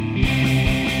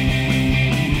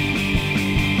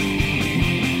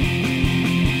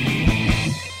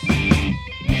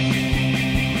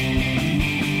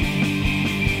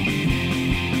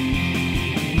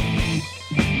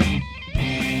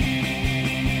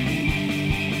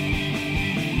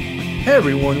Hey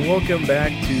everyone, welcome back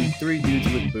to Three Dudes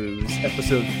with Booze,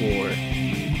 episode 4.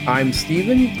 I'm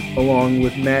Steven, along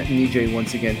with Matt and EJ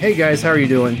once again. Hey guys, how are you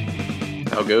doing?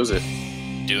 How goes it?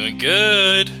 Doing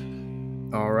good.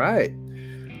 All right.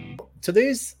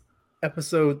 Today's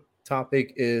episode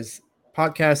topic is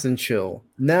podcast and chill.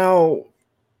 Now,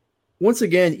 once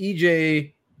again,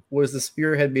 EJ was the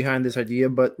spearhead behind this idea,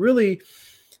 but really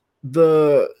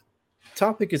the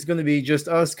topic is going to be just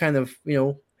us kind of,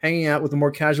 hanging out with a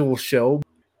more casual show.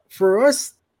 For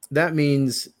us, that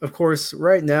means, of course,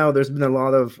 right now there's been a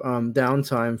lot of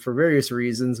downtime for various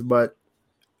reasons, but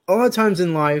a lot of times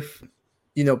in life,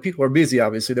 people are busy,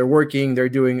 obviously. They're working, they're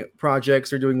doing projects,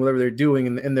 they're doing whatever they're doing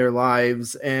in their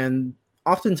lives. And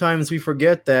oftentimes we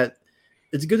forget that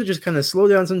it's good to just kind of slow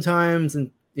down sometimes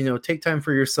and, take time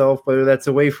for yourself, whether that's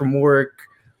away from work,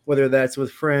 whether that's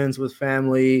with friends, with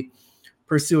family,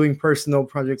 pursuing personal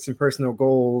projects and personal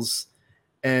goals.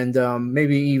 And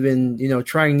maybe even,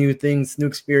 trying new things, new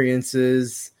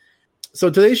experiences. So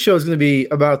today's show is going to be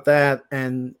about that.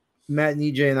 And Matt and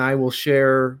EJ and I will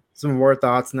share some of our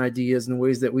thoughts and ideas and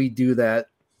ways that we do that.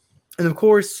 And of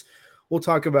course, we'll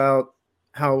talk about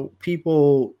how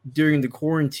people during the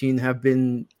quarantine have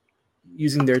been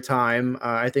using their time.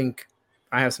 I think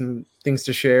I have some things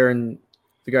to share and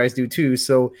the guys do too.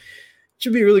 So it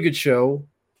should be a really good show.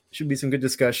 Should be some good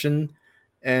discussion.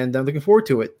 And I'm looking forward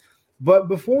to it. But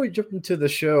before we jump into the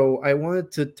show, I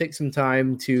wanted to take some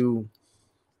time to,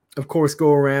 of course,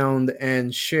 go around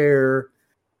and share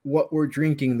what we're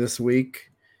drinking this week.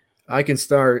 I can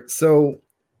start. So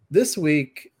this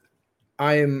week,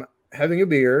 I am having a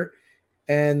beer,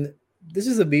 and this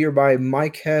is a beer by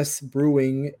Mike Hess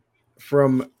Brewing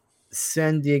from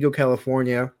San Diego,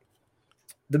 California.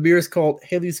 The beer is called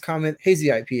Haley's Comet Hazy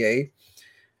IPA.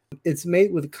 It's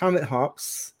made with Comet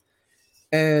hops,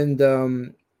 and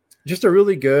just a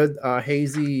really good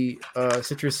hazy,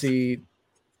 citrusy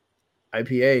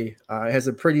IPA. It has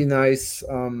a pretty nice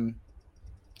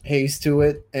haze to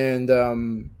it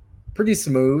and pretty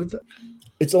smooth.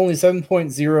 It's only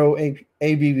 7.0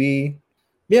 ABV.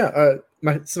 Yeah,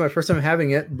 this is my first time having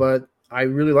it, but I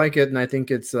really like it, and I think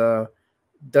it's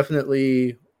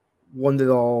definitely one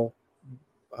that I'll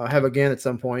have again at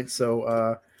some point.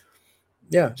 So,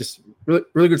 yeah, just really,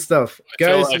 really good stuff.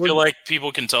 I feel like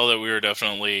people can tell that we were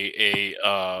definitely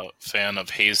a fan of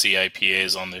hazy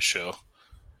IPAs on this show.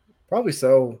 Probably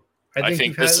so. I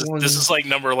think this is like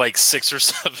number 6 or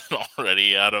 7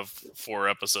 already out of 4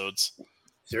 episods.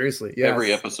 Seriously, yeah.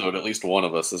 Every episode, at least one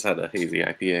of us has had a hazy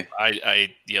IPA.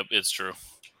 Yep, it's true.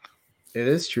 It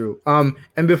is true.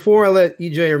 And before I let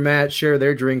EJ or Matt share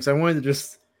their drinks, I wanted to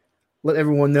just let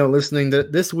everyone know listening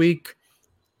that this week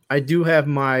I do have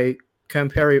my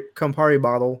Campari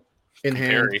bottle in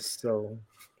hand. So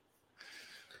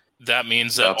that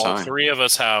means that all 3 of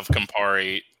us have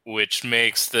Campari, which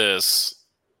makes this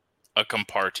a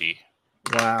Camparty.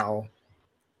 Wow.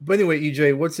 But anyway,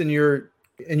 EJ, what's in your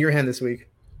hand this week?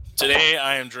 Today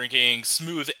I am drinking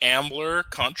Smooth Ambler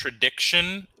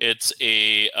Contradiction. It's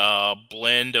a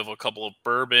blend of a couple of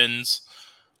bourbons.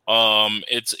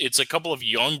 It's a couple of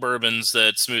young bourbons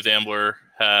that Smooth Ambler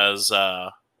has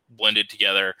blended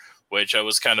together, which I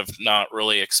was kind of not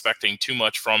really expecting too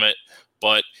much from it,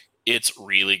 but it's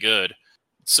really good.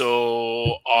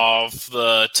 So off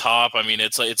the top, I mean,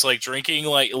 it's like drinking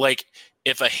like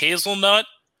if a hazelnut,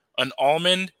 an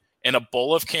almond, and a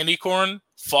bowl of candy corn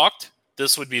fucked,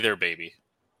 this would be their baby.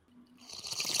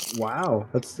 Wow,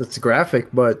 that's graphic,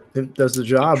 but it does the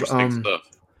job.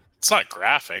 It's not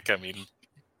graphic. I mean,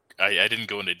 I didn't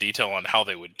go into detail on how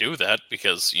they would do that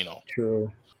because True.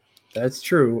 That's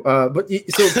true. But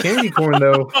so candy corn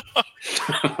though,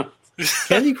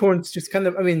 candy corn's just kind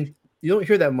of. I mean, you don't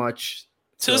hear that much.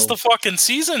 Tis the fucking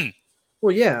season.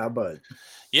 Well, yeah, but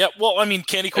yeah. Well, I mean,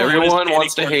 candy corn. Everyone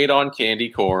wants to hate on candy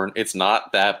corn. It's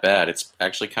not that bad. It's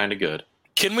actually kind of good.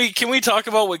 Can we talk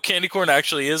about what candy corn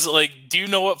actually is? Like, do you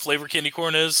know what flavor candy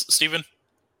corn is, Steven?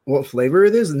 What flavor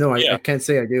it is? No, I can't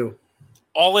say I do.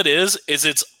 All it is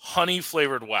it's honey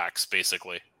flavored wax,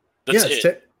 basically. That's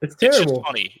it. It's terrible. It's just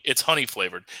honey. It's honey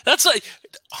flavored. That's like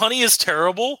honey is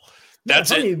terrible.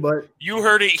 That's honey, it. But you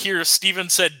heard it here. Steven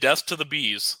said death to the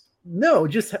bees. No,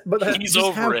 he's he's just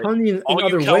over have it. Honey in all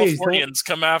other you ways. Californians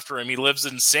come after him. He lives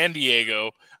in San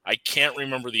Diego. I can't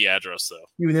remember the address though.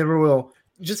 You never will.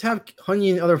 Just have honey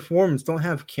in other forms. Don't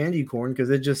have candy corn because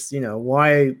it just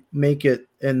why make it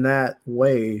in that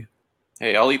way?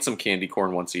 Hey, I'll eat some candy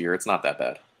corn once a year. It's not that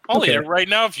bad. I'll eat it right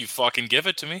now if you fucking give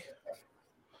it to me.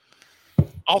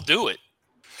 I'll do it.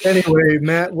 Anyway,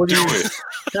 Matt, what are you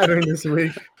having this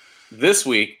week? This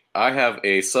week, I have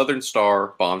a Southern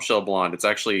Star Bombshell Blonde. It's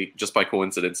actually, just by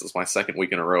coincidence, it's my second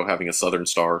week in a row having a Southern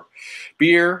Star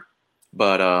beer.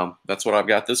 But that's what I've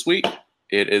got this week.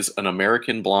 It is an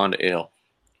American Blonde Ale.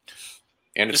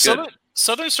 And it's good.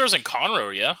 Southern Star's in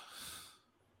Conroe, yeah?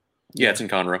 Yeah, it's in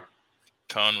Conroe.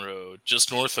 Conroe,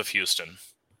 just north of Houston.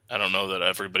 I don't know that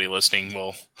everybody listening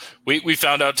will. We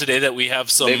found out today that we have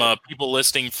some people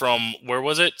listening from, where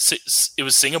was it? It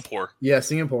was Singapore. Yeah,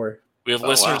 Singapore. We have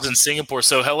listeners in Singapore.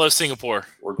 So hello, Singapore.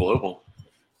 We're global.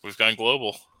 We've gone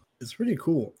global. It's pretty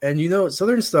cool. And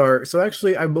Southern Star, so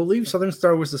actually I believe Southern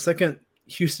Star was the second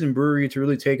Houston brewery to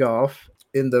really take off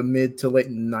in the mid to late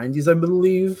 90s, I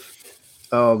believe.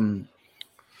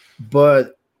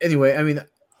 But anyway, I mean,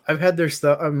 I've had their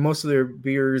stuff, most of their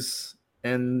beers,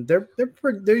 and they're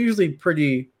usually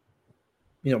pretty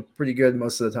good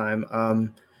most of the time.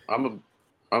 I'm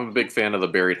a big fan of the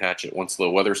Buried Hatchet. Once the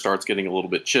weather starts getting a little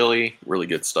bit chilly, really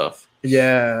good stuff.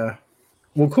 Yeah.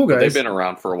 Well, cool guys. But they've been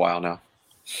around for a while now.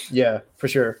 Yeah, for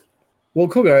sure. Well,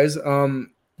 cool guys.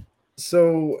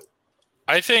 So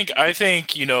I think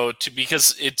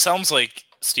because it sounds like,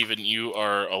 Stephen, you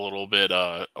are a little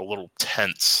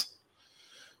tense.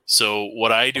 So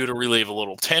what I do to relieve a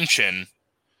little tension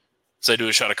is I do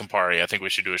a shot of Campari. I think we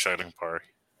should do a shot of Campari.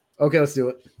 Okay, let's do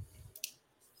it.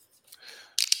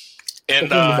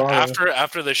 And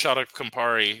after the shot of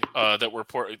Campari that we're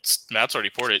Matt's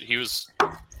already poured it. He was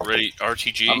ready.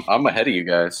 RTG. I'm ahead of you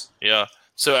guys. Yeah.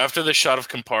 So after the shot of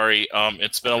Campari,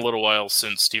 it's been a little while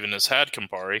since Stephen has had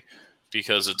Campari,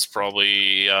 because it's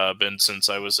probably been since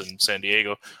I was in San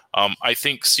Diego. I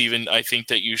think, Stephen,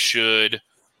 that you should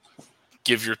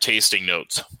give your tasting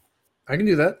notes. I can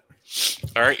do that.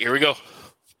 All right, here we go.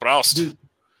 Prost. Dude,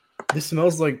 this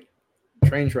smells like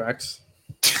train tracks.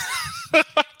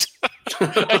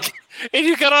 And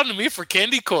you got on to me for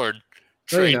candy corn.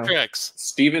 Train tracks.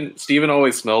 Steven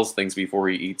always smells things before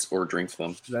he eats or drinks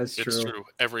them. That's true. It's true.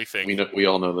 Everything. We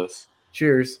all know this.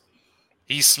 Cheers.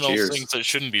 He smells things that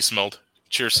shouldn't be smelled.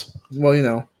 Cheers.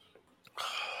 Well,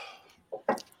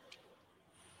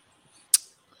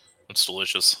 It's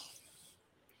delicious.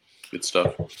 Good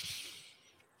stuff.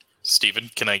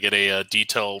 Steven, can I get a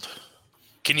detailed...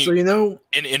 Can you,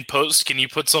 in post, can you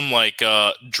put some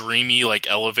dreamy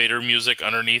elevator music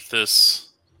underneath this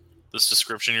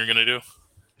description you're gonna do?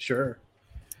 Sure.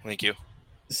 Thank you.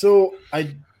 So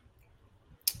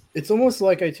it's almost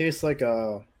like I taste like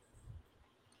a.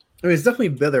 I mean, it's definitely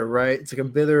bitter, right? It's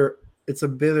a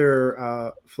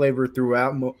bitter flavor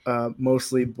throughout,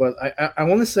 mostly. But I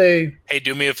want to say, hey,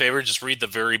 do me a favor, just read the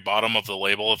very bottom of the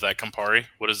label of that Campari.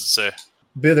 What does it say?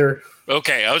 Bitter.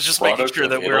 Okay, I was just making sure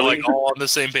that we were all on the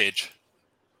same page.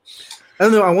 I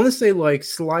don't know. I want to say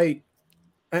slight.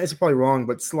 It's probably wrong,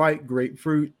 but slight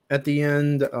grapefruit at the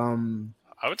end.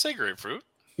 I would say grapefruit.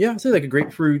 Yeah, I'd say like a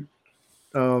grapefruit.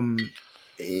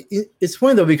 It's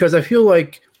funny though, because I feel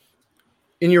like,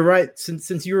 and you're right.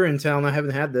 Since you were in town, I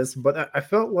haven't had this, but I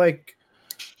felt like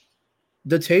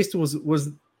the taste was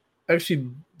actually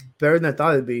better than I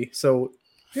thought it'd be. So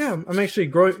yeah, I'm actually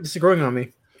growing. This is growing on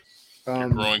me.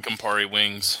 Growing Campari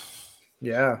wings.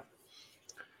 Yeah.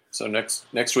 So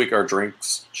next week our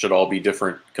drinks should all be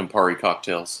different Campari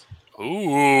cocktails.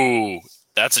 Ooh,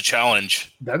 that's a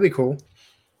challenge. That'd be cool.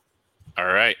 All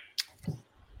right.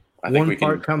 One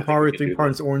part Campari, 3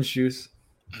 parts orange juice.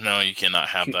 No, you cannot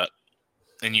have that.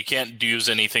 And you can't use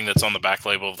anything that's on the back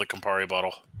label of the Campari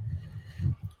bottle.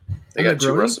 They got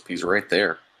 2 recipes right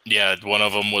there. Yeah, one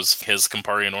of them was his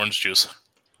Campari and orange juice.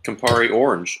 Campari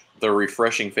Orange, the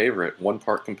refreshing favorite. 1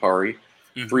 part Campari,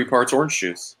 3 parts orange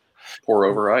juice. Pour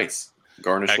over ice.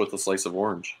 Garnish with a slice of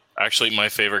orange. Actually, my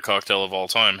favorite cocktail of all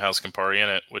time has Campari in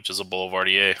it, which is a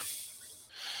Boulevardier.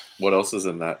 What else is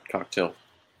in that cocktail?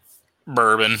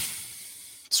 Bourbon,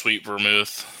 sweet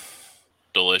vermouth,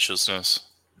 deliciousness.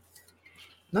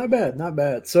 Not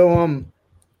bad. So,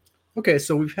 okay,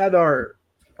 so we've had our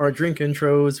drink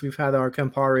intros. We've had our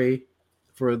Campari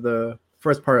for the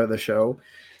first part of the show.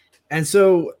 And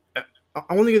so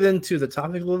I want to get into the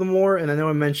topic a little more. And I know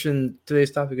I mentioned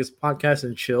today's topic is podcast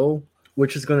and chill,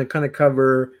 which is going to kind of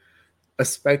cover a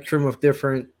spectrum of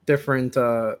different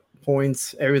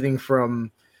points. Everything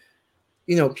from,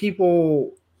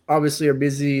 people obviously are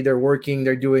busy, they're working,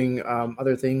 they're doing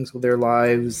other things with their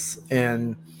lives.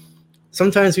 And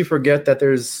sometimes we forget that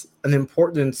there's an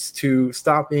importance to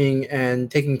stopping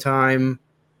and taking time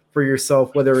for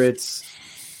yourself, whether it's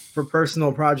for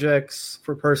personal projects,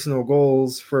 for personal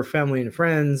goals, for family and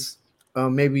friends,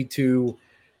 maybe to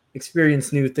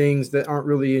experience new things that aren't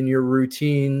really in your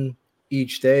routine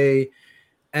each day.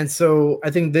 And so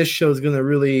I think this show is going to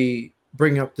really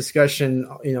bring up discussion,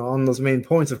 on those main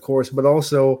points, of course, but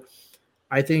also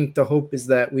I think the hope is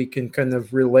that we can kind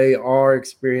of relay our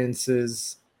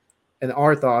experiences and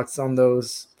our thoughts on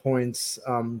those points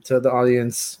to the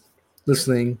audience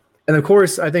listening. And of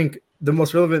course, I think the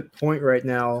most relevant point right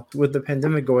now with the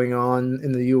pandemic going on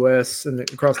in the US and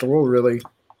across the world, really,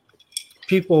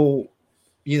 people,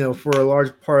 for a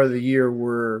large part of the year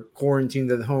were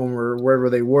quarantined at home or wherever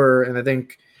they were. And I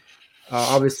think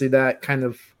obviously that kind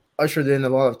of ushered in a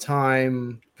lot of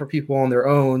time for people on their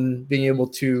own, being able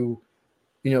to,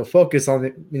 focus on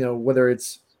it, whether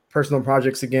it's personal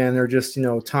projects again, or just,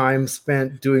 time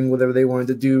spent doing whatever they wanted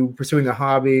to do, pursuing a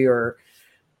hobby, or,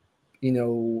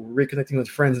 reconnecting with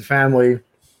friends and family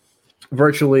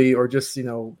virtually, or just,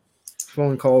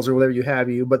 phone calls or whatever you have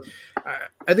you. But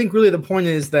I think really the point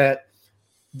is that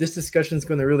this discussion is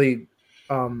going to really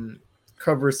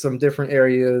cover some different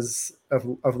areas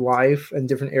of life and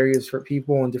different areas for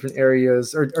people and different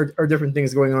areas or different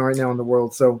things going on right now in the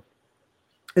world. So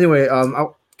anyway, I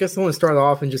guess I want to start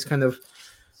off and just kind of,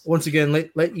 once again,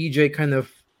 let EJ kind of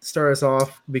start us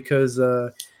off, because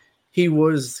he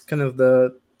was kind of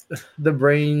the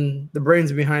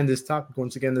brains behind this topic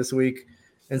once again this week.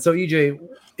 And so EJ,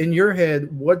 in your head,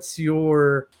 what's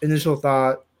your initial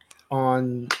thought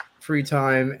on free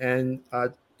time and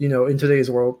in today's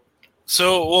world?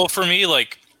 So, well, for me,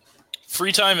 like,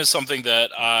 free time is something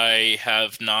that I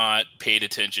have not paid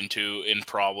attention to in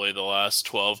probably the last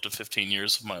 12 to 15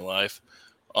 years of my life.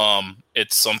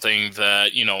 It's something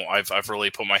that, I've really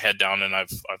put my head down and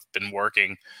I've been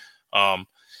working.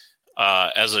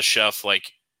 As a chef,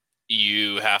 like,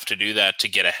 you have to do that to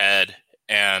get ahead.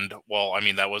 And, well, I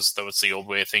mean, that was the old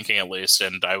way of thinking, at least.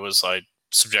 And I was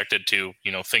subjected to,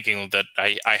 thinking that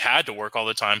I had to work all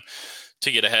the time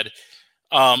to get ahead.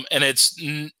 And it's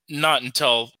not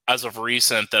until as of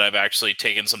recent that I've actually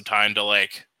taken some time to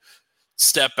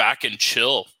step back and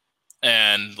chill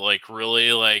and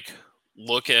really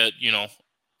look at,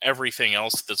 everything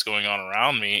else that's going on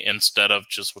around me instead of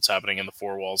just what's happening in the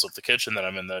four walls of the kitchen that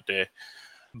I'm in that day.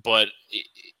 But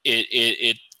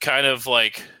it kind of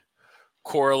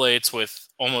correlates with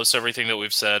almost everything that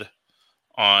we've said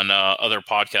on other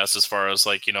podcasts, as far as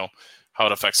how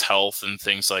it affects health and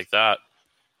things like that.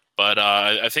 But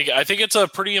I think it's a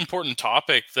pretty important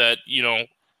topic that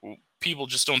people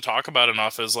just don't talk about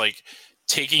enough, is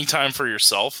taking time for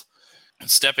yourself and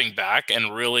stepping back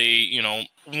and really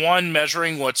one,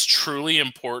 measuring what's truly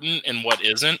important and what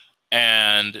isn't,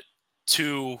 and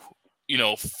two,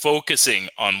 focusing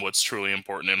on what's truly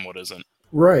important and what isn't.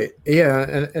 Right.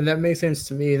 Yeah, and that makes sense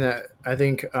to me, and that I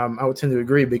think I would tend to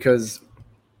agree, because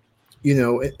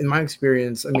in my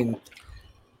experience, I mean,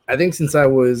 I think since I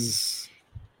was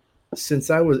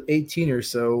 18 or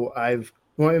so,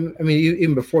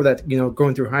 even before that,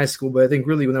 going through high school, but I think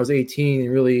really when I was 18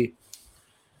 and really,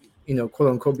 quote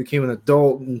unquote, became an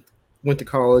adult and went to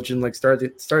college and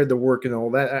started to work and all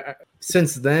that.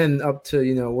 Since then up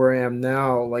to, where I am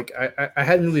now, I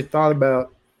hadn't really thought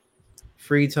about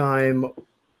free time.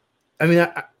 I mean,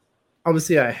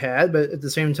 obviously I had, but at the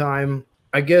same time,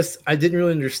 I guess I didn't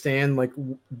really understand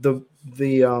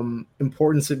the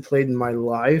importance it played in my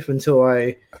life until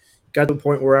I got to a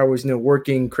point where I was,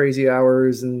 working crazy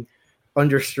hours and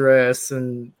under stress,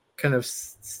 and kind of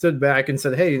stood back and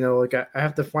said, hey, I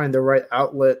have to find the right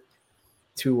outlet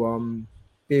to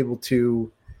be able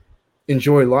to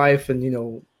enjoy life and,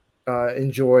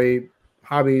 enjoy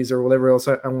hobbies or whatever else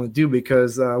I want to do,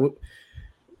 because,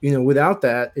 without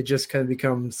that, it just kind of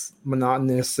becomes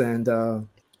monotonous. And,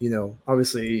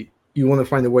 obviously you want to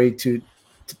find a way to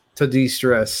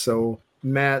de-stress. So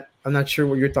Matt, I'm not sure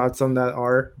what your thoughts on that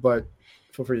are, but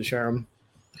feel free to share them.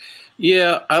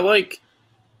 Yeah,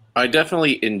 I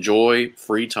definitely enjoy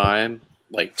free time,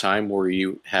 time where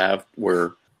you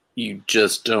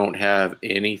just don't have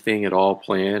anything at all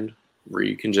planned, where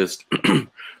you can just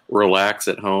relax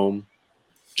at home,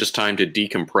 just time to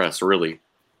decompress, really.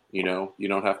 You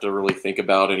don't have to really think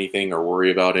about anything or worry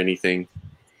about anything.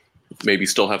 Maybe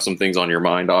still have some things on your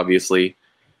mind, obviously,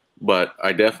 but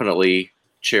I definitely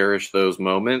cherish those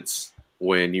moments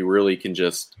when you really can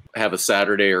just have a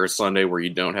Saturday or a Sunday where you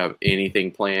don't have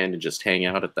anything planned and just hang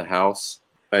out at the house.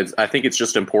 I think it's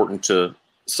just important to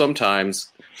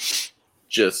sometimes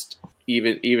just,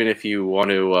 even if you want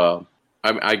to,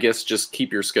 I guess, just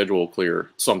keep your schedule clear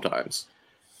sometimes.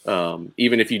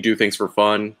 Even if you do things for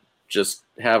fun, just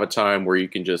have a time where you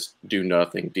can just do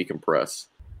nothing, decompress.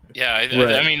 Yeah,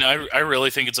 I mean, I really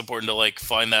think it's important to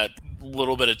find that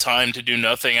little bit of time to do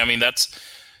nothing. I mean, that's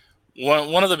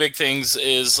one of the big things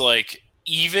is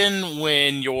even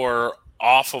when you're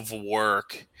off of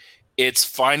work, it's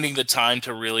finding the time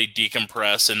to really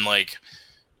decompress and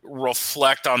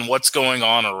reflect on what's going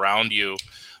on around you.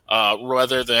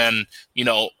 rather than,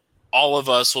 all of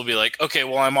us will be like, okay,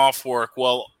 well, I'm off work.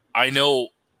 Well, I know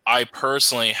I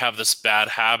personally have this bad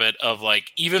habit of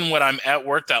like, even when I'm at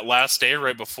work that last day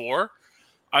right before,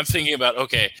 I'm thinking about,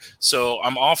 okay, so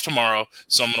I'm off tomorrow,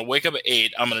 so I'm going to wake up at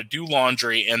 8, I'm going to do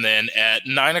laundry, and then at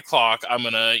 9 o'clock, I'm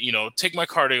going to, take my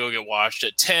car to go get washed.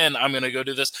 At 10, I'm going to go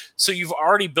do this. So you've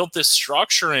already built this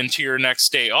structure into your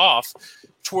next day off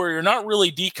to where you're not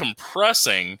really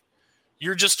decompressing.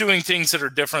 You're just doing things that are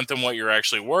different than what you're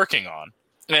actually working on.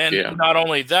 And not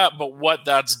only that, but what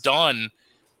that's done,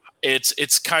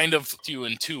 it's kind of you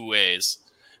in two ways.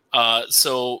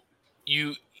 So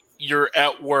you're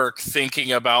at work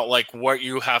thinking about like what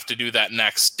you have to do that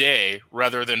next day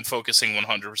rather than focusing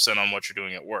 100% on what you're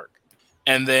doing at work.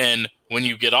 And then when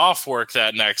you get off work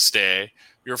that next day,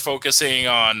 you're focusing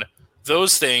on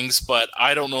those things. But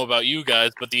I don't know about you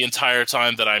guys, but the entire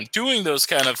time that I'm doing those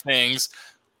kind of things,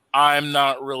 I'm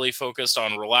not really focused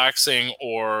on relaxing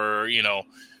or,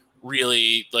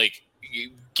 really like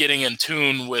getting in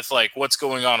tune with like what's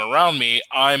going on around me.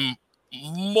 I'm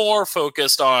more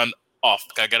focused on, I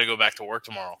got to go back to work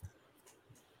tomorrow.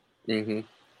 Mm-hmm.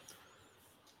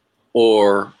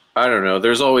 Or, I don't know,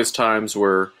 there's always times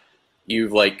where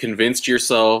you've like convinced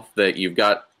yourself that you've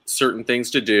got certain things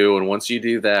to do. And once you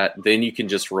do that, then you can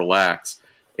just relax.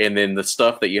 And then the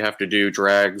stuff that you have to do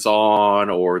drags on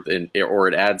or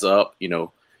it adds up, you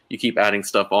keep adding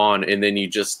stuff on. And then you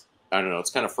just, I don't know,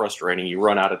 it's kind of frustrating. You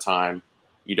run out of time.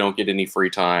 You don't get any free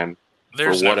time.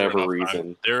 For whatever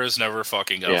reason. There is never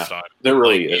fucking enough time. There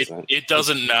really isn't. It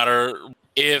doesn't matter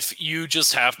if you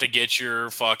just have to get your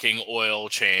fucking oil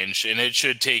changed and it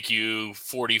should take you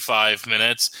 45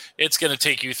 minutes. It's going to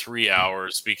take you 3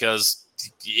 hours because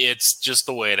it's just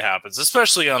the way it happens,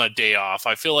 especially on a day off.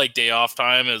 I feel like day off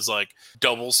time is like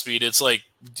double speed. It's like,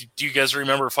 do you guys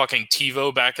remember fucking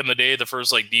TiVo back in the day, the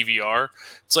first like DVR?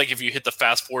 It's like if you hit the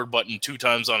fast forward button 2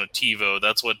 times on a TiVo,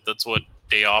 that's what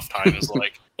day off time is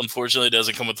like. Unfortunately, it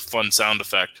doesn't come with a fun sound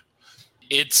effect.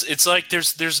 It's like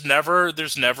there's never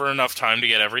enough time to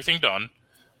get everything done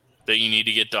that you need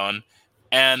to get done.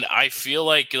 And I feel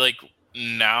like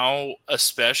now,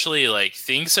 especially like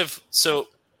things have, so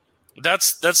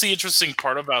that's the interesting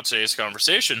part about today's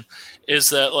conversation is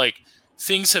that like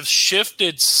things have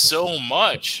shifted so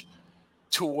much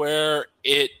to where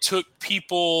it took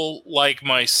people like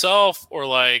myself or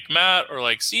like Matt or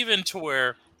like Steven to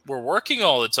where we're working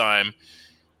all the time.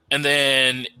 And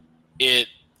then it,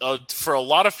 for a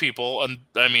lot of people, and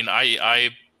I mean, I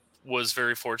was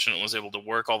very fortunate and was able to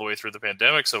work all the way through the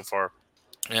pandemic so far.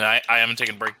 And I haven't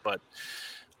taken a break, but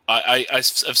I've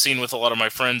seen with a lot of my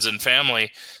friends and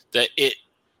family that it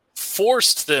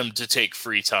forced them to take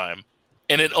free time.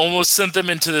 And it almost sent them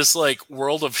into this like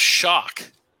world of shock.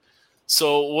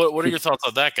 So what are your thoughts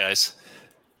on that, guys?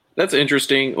 That's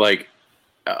interesting. Like,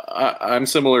 I'm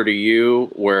similar to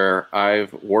you where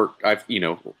I've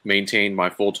maintained my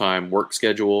full-time work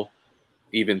schedule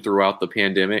even throughout the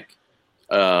pandemic.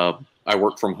 I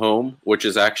work from home, which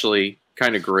is actually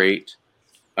kind of great.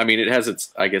 I mean, it has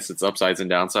its upsides and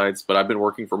downsides, but I've been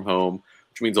working from home,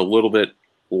 which means a little bit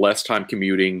less time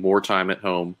commuting, more time at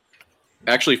home.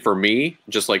 Actually, for me,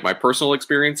 just like my personal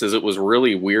experience is it was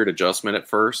really weird adjustment at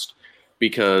first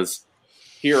because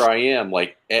here I am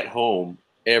like at home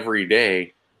every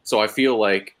day. So I feel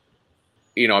like,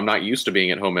 I'm not used to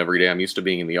being at home every day. I'm used to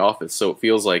being in the office. So it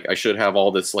feels like I should have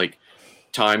all this like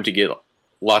time to get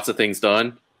lots of things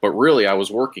done. But really I was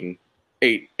working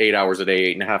 8 hours a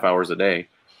day, 8.5 hours a day.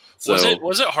 So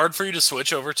was it hard for you to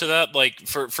switch over to that? Like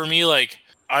for me, like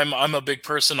I'm a big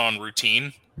person on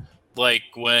routine. Like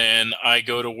when I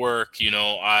go to work,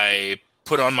 I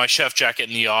put on my chef jacket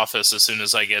in the office as soon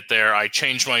as I get there. I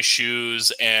change my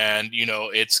shoes and,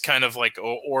 it's kind of like,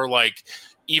 or like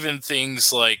even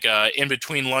things like in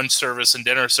between lunch service and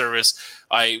dinner service,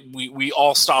 we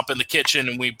all stop in the kitchen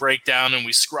and we break down and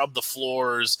we scrub the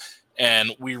floors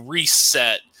and we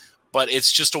reset. But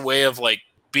it's just a way of like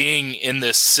being in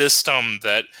this system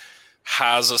that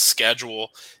has a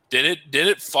schedule. Did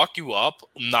it fuck you up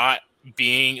not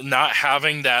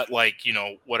having that, like,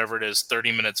 whatever it is,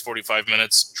 30 minutes, 45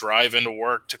 minutes drive into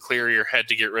work to clear your head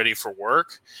to get ready for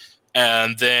work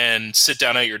and then sit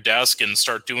down at your desk and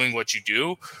start doing what you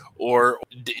do? Or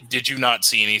did you not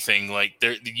see anything like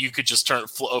there? You could just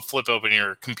flip open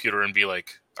your computer and be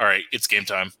like, all right, it's game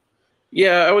time.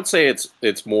 Yeah, I would say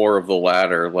it's more of the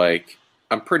latter. Like,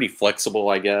 I'm pretty flexible,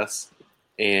 I guess.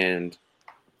 And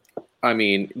I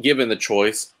mean, given the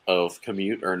choice of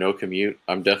commute or no commute,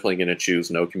 I'm definitely going to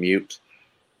choose no commute.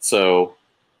 So,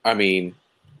 I mean,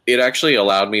 it actually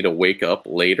allowed me to wake up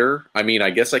later. I mean,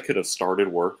 I guess I could have started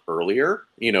work earlier,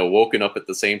 woken up at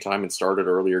the same time and started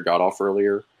earlier, got off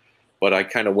earlier. But I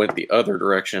kind of went the other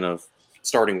direction of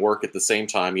starting work at the same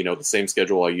time, the same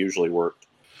schedule I usually worked.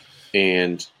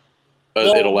 And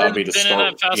it allowed me to start. In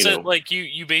that facet, like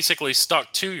you basically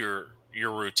stuck to your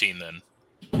routine then.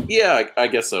 Yeah, I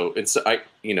guess so. It's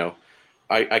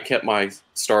I kept my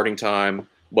starting time,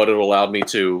 but it allowed me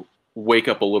to wake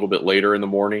up a little bit later in the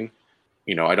morning.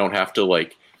 I don't have to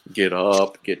like get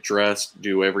up, get dressed,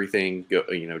 do everything, go,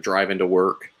 drive into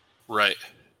work. Right.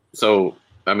 So,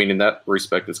 I mean, in that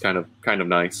respect, it's kind of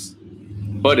nice.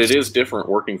 But it is different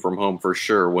working from home for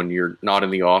sure. When you're not in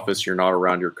the office, you're not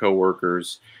around your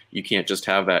coworkers. You can't just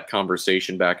have that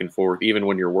conversation back and forth. Even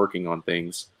when you're working on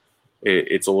things,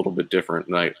 it's a little bit different.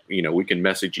 And we can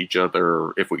message each other,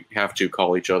 or if we have to,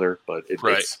 call each other. But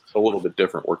it's a little bit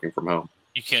different working from home.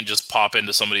 You can't just pop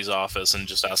into somebody's office and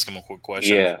just ask them a quick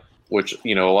question. Yeah, which,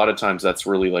 a lot of times that's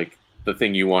really like the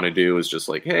thing you want to do is just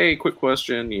like, hey, quick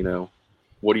question,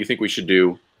 what do you think we should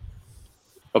do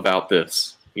about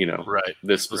this, right,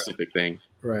 this specific thing.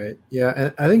 Right. Yeah.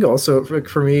 And I think also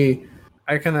for me,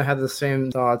 I kind of had the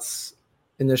same thoughts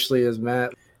initially as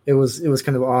Matt. It was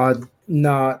kind of odd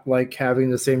not like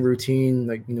having the same routine,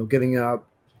 like, getting up,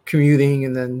 commuting,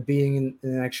 and then being in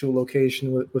an actual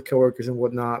location with coworkers and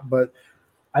whatnot. But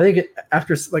I think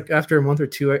after a month or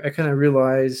two, I kind of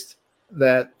realized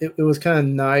that it was kind of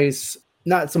nice,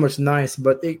 not so much nice,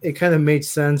 but it kind of made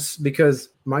sense because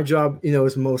my job,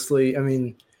 is mostly, I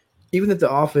mean, even at the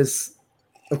office,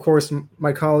 of course,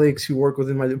 my colleagues who work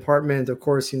within my department, of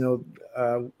course,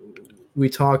 we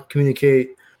talk,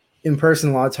 communicate in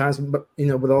person a lot of times, but,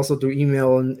 but also through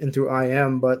email and through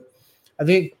IM. But I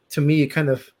think to me, it kind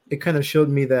of showed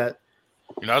me that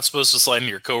you're not supposed to slide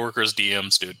into your coworkers'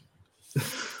 DMs, dude.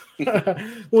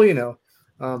 Well,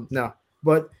 no,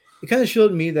 but it kind of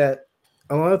showed me that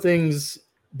a lot of things,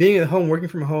 being at home, working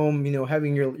from home,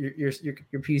 having your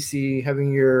PC,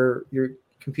 having your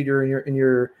computer and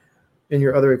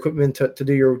your other equipment to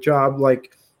do your job,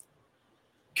 like,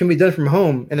 can be done from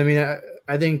home. And I mean,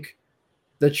 I think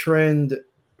the trend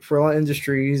for a lot of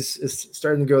industries is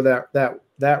starting to go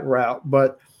that route.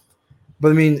 But I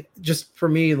mean, just for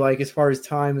me, like, as far as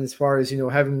time and as far as,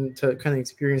 having to kind of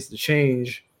experience the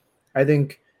change, I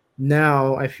think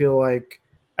now I feel like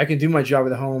I can do my job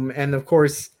at home. And of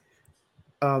course,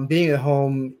 being at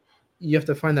home, you have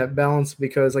to find that balance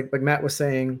because like Matt was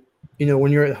saying,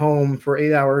 when you're at home for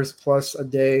 8 hours plus a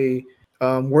day,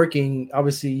 working,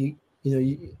 obviously,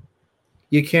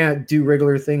 you can't do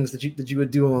regular things that you would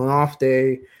do on an off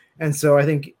day. And so I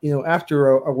think, after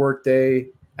a work day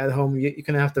at home, you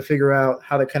kind of have to figure out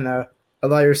how to kind of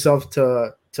allow yourself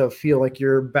to feel like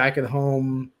you're back at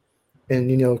home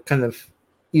and, kind of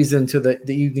ease into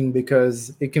the evening,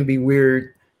 because it can be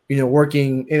weird,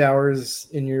 working 8 hours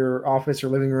in your office or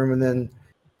living room and then,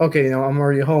 okay, I'm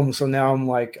already home. So now I'm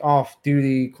like off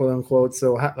duty, quote unquote.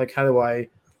 So how do I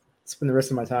spend the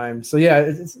rest of my time? So yeah,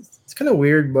 it's kind of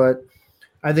weird, but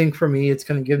I think for me, it's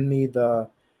kind of given me the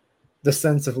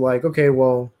sense of like, okay,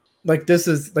 well, like this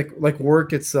is like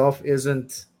work itself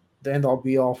isn't the end all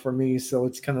be all for me. So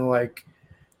it's kind of like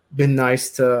been nice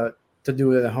to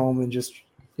do it at home and just,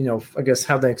 I guess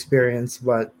have that experience.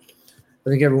 But I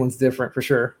think everyone's different for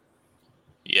sure.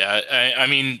 Yeah. I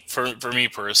mean, for me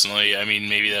personally, I mean,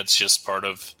 maybe that's just part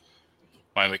of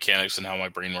my mechanics and how my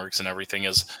brain works and everything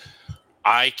is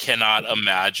I cannot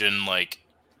imagine like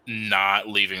not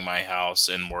leaving my house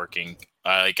and working.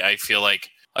 I feel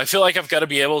like I've got to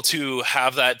be able to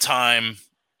have that time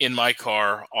in my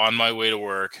car on my way to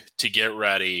work to get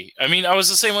ready. I mean, I was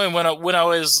the same way when I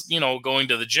was, going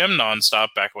to the gym nonstop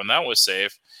back when that was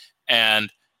safe.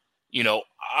 And,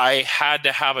 I had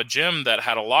to have a gym that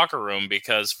had a locker room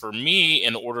because for me,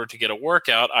 in order to get a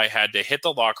workout, I had to hit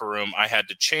the locker room. I had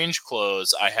to change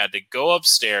clothes. I had to go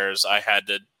upstairs. I had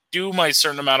to do my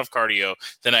certain amount of cardio.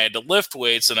 Then I had to lift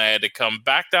weights and I had to come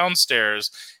back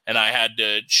downstairs and I had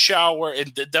to shower.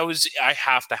 And I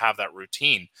have to have that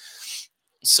routine.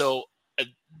 So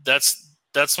that's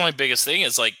my biggest thing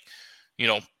is like,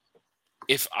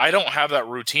 if I don't have that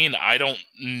routine, I don't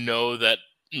know that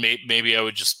maybe I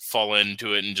would just fall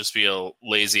into it and just be a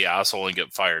lazy asshole and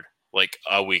get fired like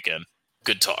a weekend.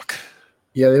 Good talk.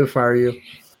 Yeah, they would fire you.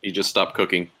 You just stop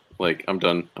cooking. Like, I'm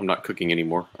done. I'm not cooking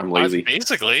anymore. I'm lazy.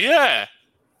 Basically, yeah.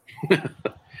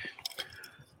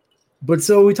 But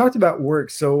so we talked about work.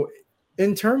 So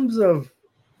in terms of,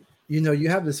 you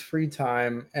have this free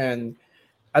time, and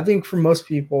I think for most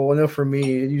people, I know for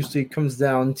me, it usually comes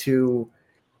down to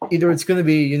either it's going to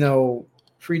be,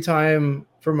 free time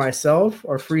for myself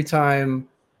or free time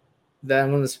that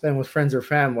I'm going to spend with friends or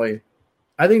family.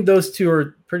 I think those two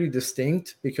are pretty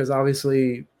distinct because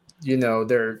obviously,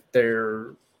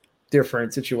 they're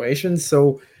different situations.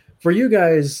 So for you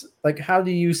guys, like, how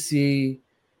do you see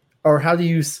or how do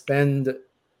you spend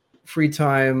free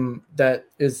time that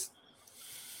is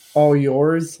all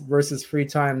yours versus free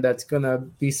time that's going to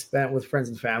be spent with friends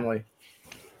and family?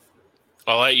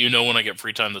 I'll let you know when I get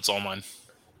free time that's all mine.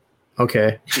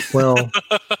 Okay. Well,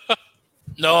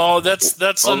 no, that's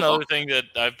another thing that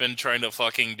I've been trying to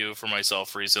fucking do for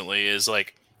myself recently is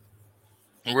like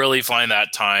really find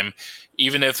that time,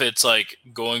 even if it's like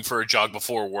going for a jog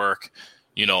before work,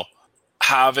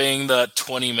 having the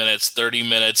 20 minutes, 30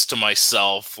 minutes to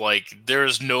myself. Like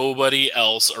there's nobody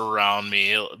else around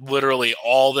me. Literally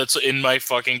all that's in my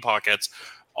fucking pockets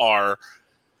are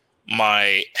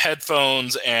my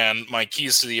headphones and my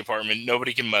keys to the apartment.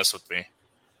 Nobody can mess with me.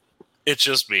 It's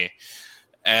just me.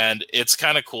 And it's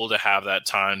kind of cool to have that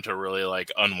time to really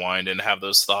like unwind and have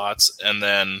those thoughts. And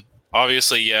then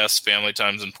obviously, yes, family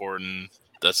time's important.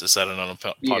 That's just an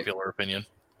unpopular opinion.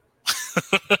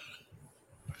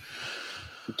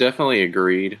 Definitely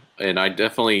agreed. And I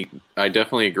definitely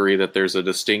agree that there's a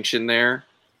distinction there.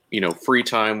 Free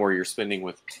time where you're spending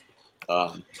with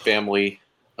family,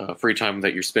 free time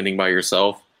that you're spending by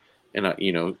yourself. And,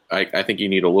 I think you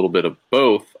need a little bit of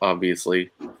both, obviously.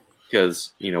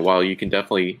 Because, while you can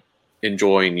definitely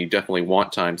enjoy and you definitely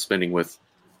want time spending with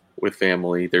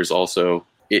family, there's also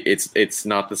it's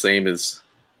not the same as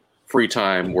free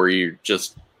time where you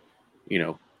just,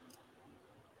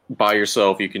 by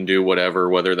yourself. You can do whatever,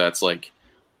 whether that's like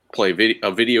play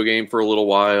a video game for a little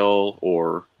while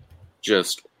or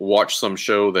just watch some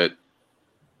show that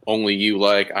only you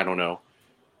like. I don't know,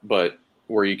 but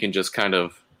where you can just kind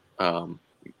of,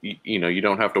 you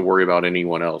don't have to worry about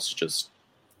anyone else. Just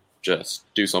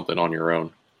do something on your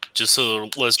own. Just so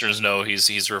the listeners know,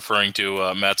 he's referring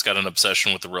to Matt's got an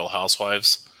obsession with the Real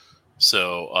Housewives.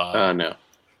 So no.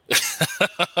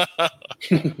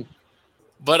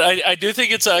 But I do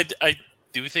think it's I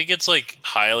do think it's like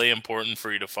highly important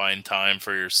for you to find time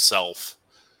for yourself.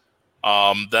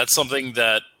 That's something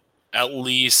that at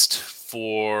least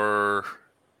for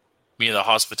me in the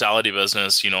hospitality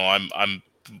business, I'm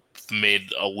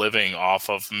made a living off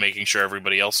of making sure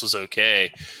everybody else is okay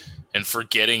and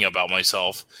forgetting about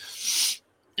myself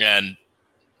and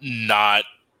not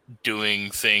doing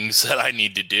things that I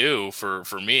need to do for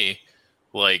me.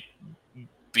 Like,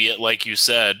 be it like you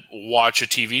said, watch a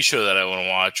TV show that I want to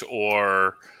watch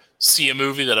or see a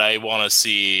movie that I want to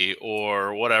see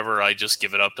or whatever. I just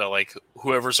give it up to like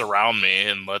whoever's around me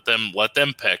and let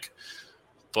them pick.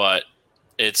 But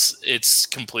it's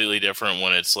completely different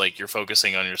when it's like you're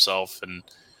focusing on yourself, and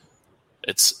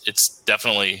it's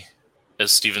definitely,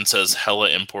 as Steven says, hella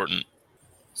important.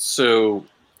 So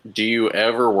do you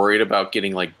ever worried about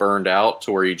getting like burned out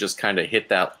to where you just kind of hit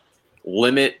that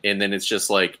limit and then it's just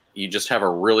like you just have a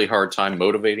really hard time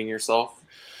motivating yourself?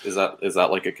 Is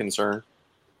that like a concern?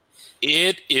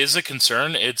 It is a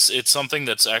concern. It's something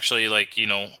that's actually like,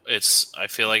 I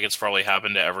feel like it's probably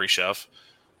happened to every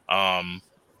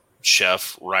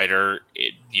chef, writer,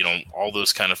 all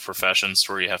those kind of professions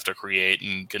where you have to create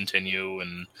and continue.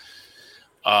 And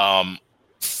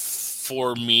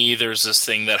for me, there's this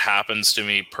thing that happens to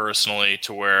me personally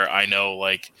to where I know,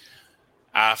 like,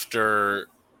 after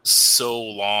so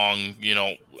long,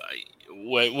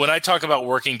 when I talk about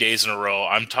working days in a row,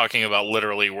 I'm talking about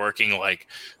literally working like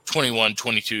 21,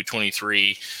 22,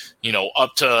 23,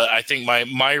 up to, I think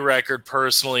my record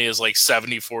personally is like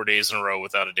 74 days in a row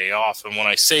without a day off. And when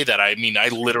I say that, I mean, I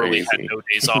literally had no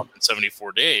days off in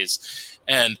 74 days.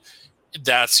 And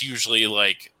that's usually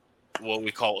like what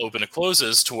we call open to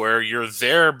closes, to where you're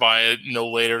there by no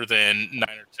later than 9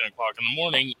 or 10 o'clock in the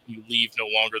morning. You leave no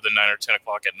longer than 9 or 10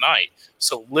 o'clock at night.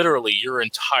 So literally your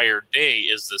entire day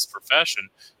is this profession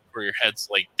where your head's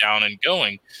like down and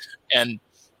going. And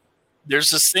there's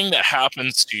this thing that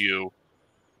happens to you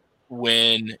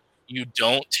when you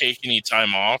don't take any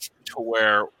time off, to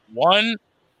where, one,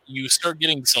 you start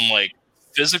getting some like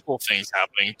physical things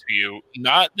happening to you.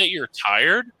 Not that you're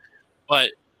tired,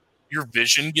 but your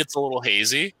vision gets a little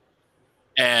hazy.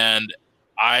 And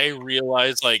I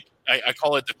realize, like, I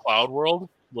call it the cloud world,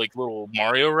 like little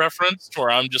Mario reference, where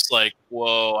I'm just like,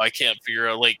 whoa, I can't figure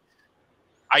out, like,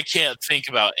 I can't think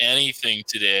about anything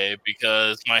today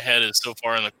because my head is so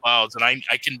far in the clouds, and I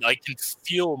can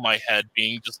feel my head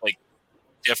being just like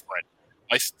different.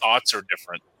 My thoughts are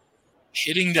different.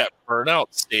 Hitting that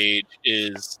burnout stage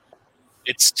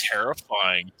it's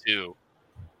terrifying too,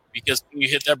 because when you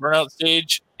hit that burnout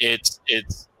stage, it's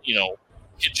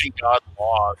kitchen god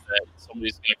law that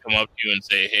somebody's going to come up to you and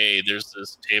say, hey, there's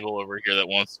this table over here that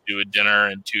wants to do a dinner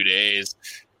in 2 days,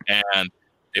 and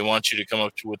they want you to come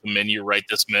up with a menu right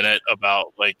this minute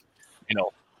about, like, you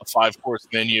know, a 5-course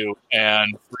menu,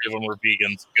 and 3 of them are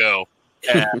vegans. Go.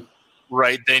 And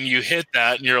right then you hit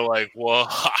that, and you're like, well,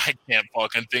 I can't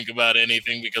fucking think about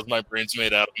anything because my brain's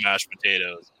made out of mashed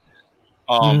potatoes.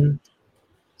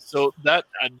 So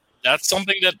that's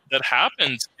something that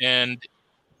happens, and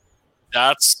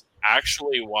that's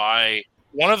actually why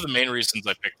one of the main reasons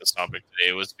I picked this topic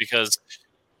today was because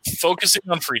focusing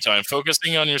on free time,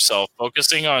 focusing on yourself,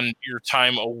 focusing on your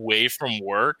time away from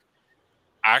work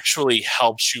actually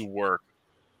helps you work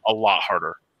a lot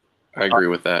harder. I agree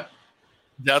with that.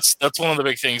 That's one of the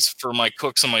big things for my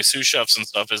cooks and my sous chefs and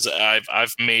stuff is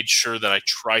I've made sure that I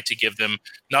try to give them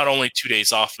not only 2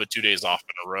 days off, but 2 days off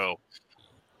in a row.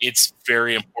 It's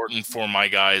very important for my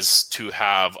guys to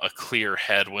have a clear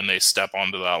head when they step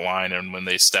onto that line and when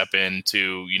they step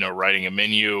into, you know, writing a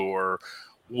menu or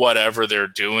whatever they're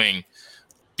doing,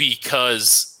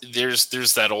 because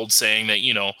there's that old saying that,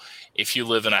 you know, if you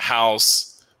live in a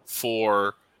house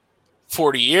for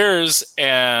 40 years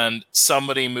and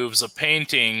somebody moves a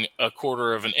painting a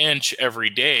quarter of an inch every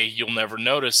day, you'll never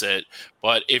notice it.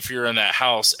 But if you're in that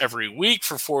house every week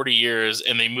for 40 years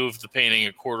and they move the painting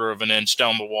a quarter of an inch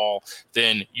down the wall,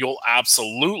 then you'll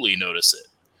absolutely notice it.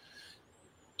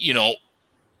 You know,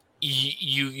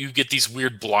 you get these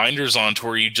weird blinders on to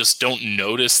where you just don't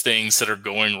notice things that are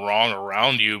going wrong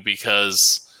around you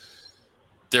because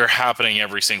they're happening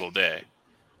every single day.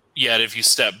 Yet if you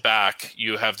step back,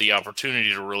 you have the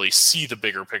opportunity to really see the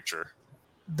bigger picture.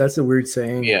 That's a weird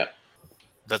saying. Yeah.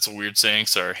 That's a weird saying.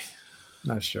 Sorry.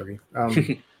 Not joking.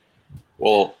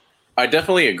 Well, I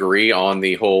definitely agree on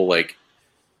the whole, like,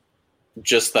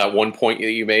 just that one point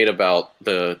that you made about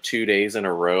the 2 days in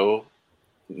a row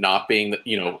not being,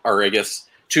 you know, or I guess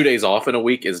 2 days off in a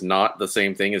week is not the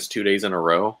same thing as 2 days in a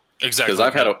row. Exactly. Because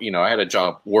I've had I had a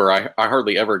job where I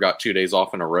hardly ever got 2 days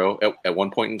off in a row at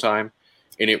one point in time.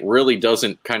 And it really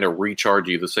doesn't kind of recharge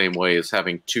you the same way as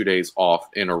having 2 days off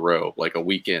in a row, like a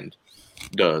weekend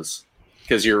does.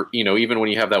 Because you're, you know, even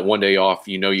when you have that 1 day off,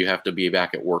 you know you have to be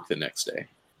back at work the next day.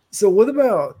 So what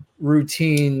about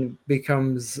routine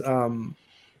becomes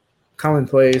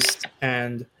commonplace,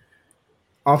 and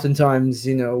oftentimes,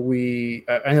 you know,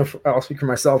 I know I'll speak for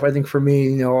myself. I think for me,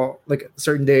 you know, like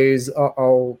certain days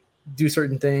I'll do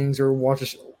certain things or watch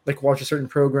a certain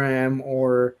program,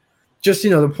 or just, you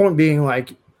know, the point being,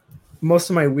 like, most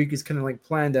of my week is kind of like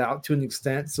planned out to an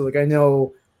extent. So, like, I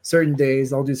know certain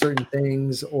days I'll do certain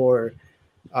things, or,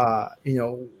 you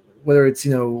know, whether it's,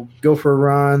 you know, go for a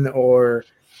run or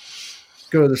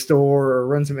go to the store or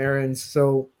run some errands.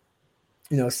 So,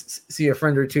 you know, see a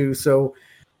friend or two. So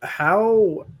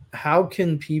how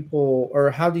can people, or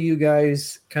how do you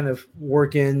guys kind of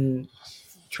work in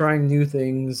trying new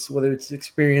things, whether it's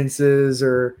experiences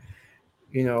or,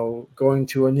 you know, going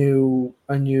to a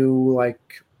new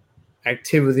like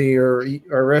activity or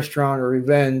a restaurant or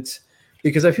event?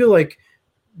 Because I feel like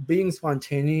being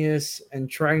spontaneous and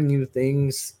trying new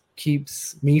things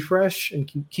keeps me fresh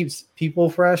and keeps people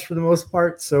fresh for the most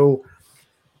part. So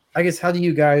I guess, how do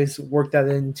you guys work that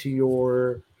into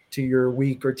your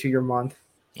week or to your month?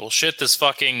 Well, shit, this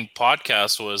fucking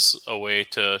podcast was a way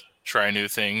to try new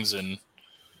things and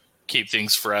keep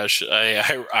things fresh.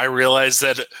 I realized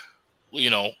that, you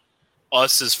know,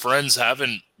 us as friends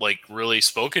haven't, like, really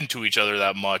spoken to each other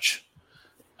that much,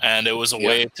 and it was a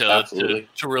way to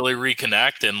really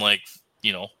reconnect and, like,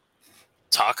 you know,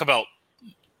 talk about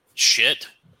shit.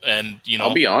 And, you know,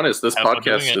 I'll be honest, this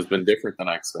podcast has been different than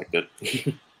I expected.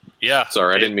 Yeah.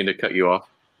 Sorry, I didn't mean to cut you off.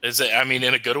 Is it, I mean,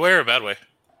 in a good way or a bad way?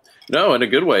 No, in a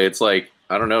good way. It's like,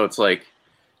 I don't know, it's like,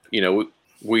 you know,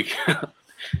 we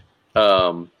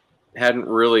hadn't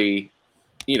really,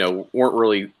 you know, weren't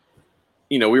really,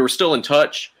 you know, we were still in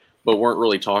touch, but weren't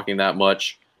really talking that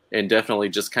much. And definitely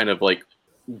just kind of like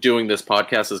doing this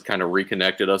podcast has kind of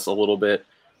reconnected us a little bit,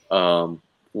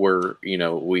 where, you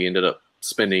know, we ended up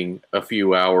spending a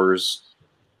few hours,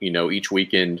 you know, each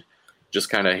weekend just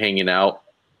kind of hanging out.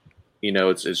 You know,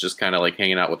 it's just kind of like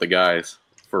hanging out with the guys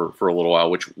for a little while,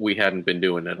 which we hadn't been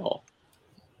doing at all.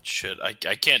 Shit, I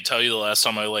can't tell you the last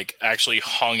time I, like, actually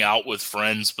hung out with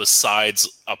friends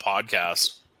besides a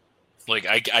podcast. Like,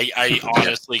 I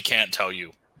honestly can't tell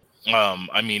you.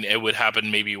 I mean, it would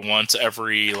happen maybe once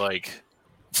every, like,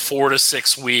 4 to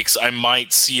 6 weeks. I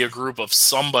might see a group of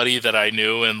somebody that I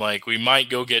knew, and, like, we might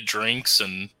go get drinks,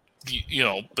 and, you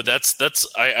know, but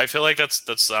I feel like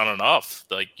that's not enough.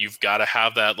 Like, you've got to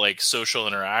have that, like, social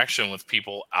interaction with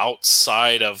people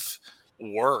outside of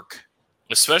work.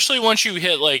 especially once you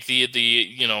hit like the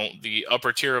the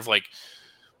upper tier of like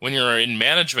when you're in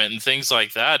management and things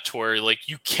like that, to where like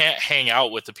you can't hang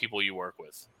out with the people you work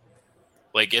with.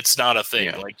 Like it's not a thing.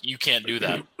 Yeah. Like you can't do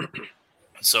that.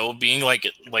 So being like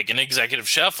an executive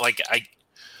chef, like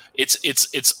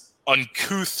it's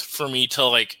uncouth for me to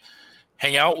like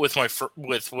hang out with my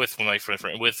with my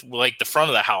friend with like the front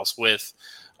of the house with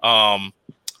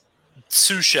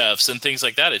sous chefs and things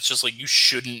like that. It's just like you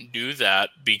shouldn't do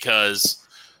that because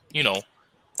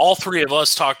all three of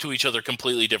us talk to each other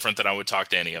completely different than I would talk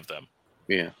to any of them.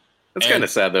 Yeah, it's kind of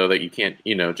sad though that you can't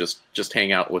just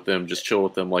hang out with them, just chill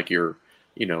with them like you're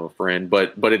a friend.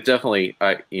 But it definitely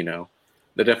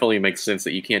that definitely makes sense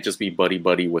that you can't just be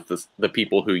buddy with the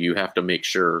people who you have to make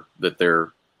sure that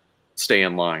they're stay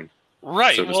in line.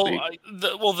 Right. So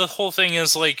the whole thing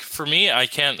is like for me, I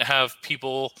can't have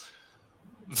people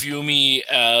view me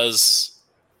as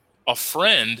a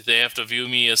friend. They have to view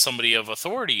me as somebody of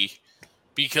authority,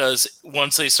 because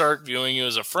once they start viewing you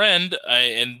as a friend,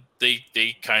 and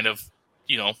they kind of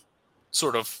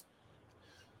sort of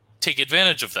take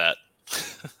advantage of that.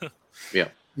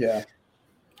 Yeah.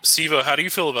 Stevo, how do you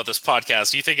feel about this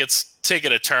podcast? Do you think it's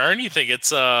taking a turn? You think it's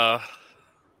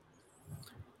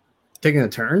taking a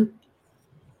turn?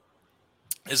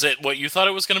 Is it what you thought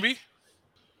it was going to be?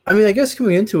 I mean, I guess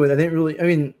coming into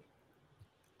it,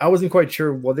 I wasn't quite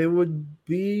sure what it would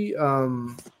be.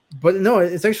 But no,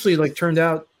 it's actually like turned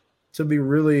out to be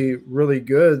really, really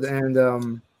good.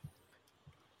 And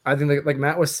I think like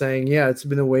Matt was saying, yeah, it's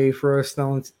been a way for us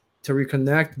now to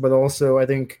reconnect, but also I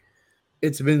think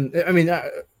it's been, I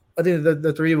think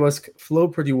the three of us flow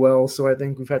pretty well. So I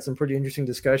think we've had some pretty interesting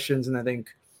discussions, and I think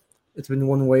it's been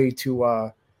one way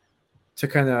to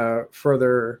kind of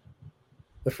further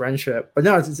the friendship. But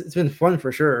no, it's been fun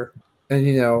for sure.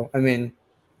 And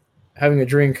having a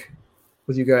drink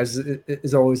with you guys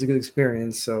is always a good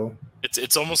experience. So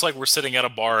it's almost like we're sitting at a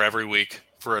bar every week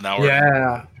for an hour.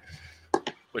 Yeah.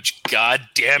 Which, god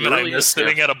damn it, really I miss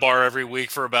sitting at a bar every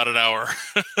week for about an hour.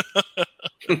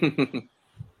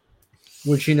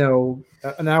 Which an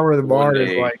hour at the bar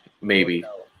is like maybe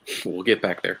we'll get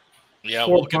back there. Yeah,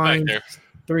 4 we'll get back pints, there.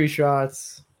 3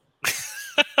 shots.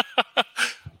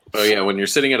 Oh yeah, when you're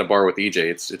sitting at a bar with EJ,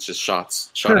 it's just shot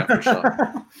after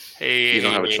shot. Hey, You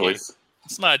don't have a choice.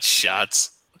 It's not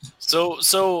shots.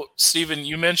 So Steven,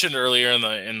 you mentioned earlier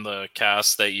in the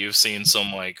cast that you've seen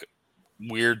some like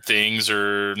weird things,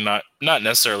 or not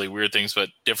necessarily weird things, but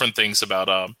different things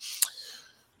about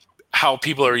how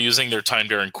people are using their time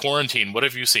during quarantine. What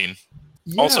have you seen?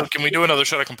 Yeah. Also, can we do another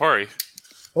shot of Campari?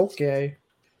 Okay.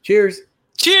 Cheers.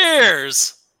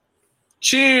 Cheers!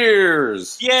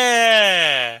 Cheers!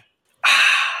 Yeah!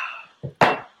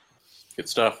 Good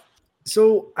stuff.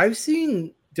 So I've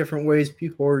seen different ways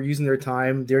people are using their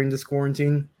time during this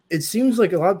quarantine. It seems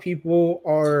like a lot of people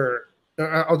are,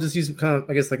 I'll just use kind of,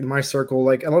 I guess, like my circle,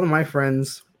 like a lot of my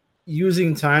friends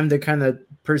using time to kind of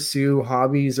pursue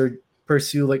hobbies or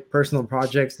pursue like personal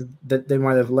projects that they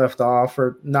might have left off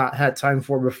or not had time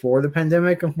for before the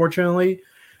pandemic, unfortunately.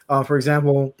 For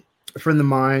example, a friend of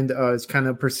mine is kind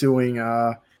of pursuing,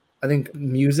 I think,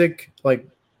 music, like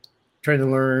trying to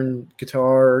learn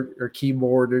guitar or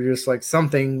keyboard or just like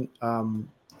something. And,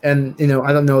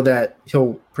 I don't know that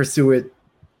he'll pursue it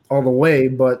all the way,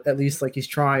 but at least like he's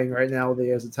trying right now that he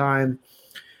has the time.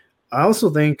 I also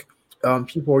think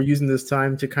people are using this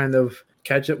time to kind of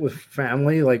catch up with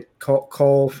family, like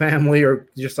call family or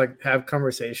just like have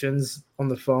conversations on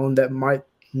the phone that might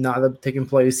not have taken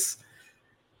place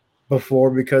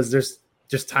before because there's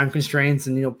just time constraints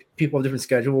and, people have different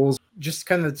schedules. Just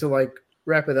kind of to like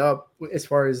wrap it up as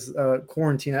far as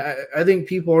quarantine, I think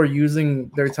people are using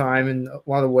their time in a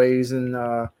lot of ways.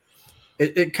 And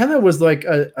it kind of was like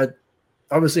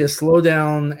obviously a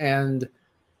slowdown and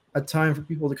a time for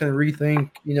people to kind of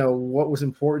rethink, what was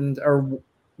important or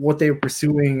what they were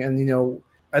pursuing. And,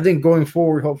 I think going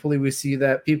forward, hopefully we see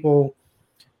that people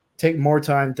take more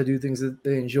time to do things that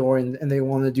they enjoy and they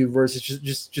want to do versus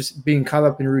just being caught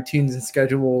up in routines and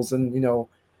schedules. And,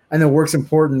 I know work's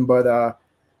important, but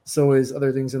so is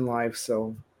other things in life.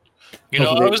 So,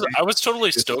 I was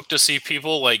totally stoked to see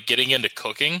people like getting into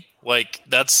cooking. Like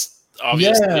that's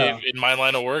obviously in my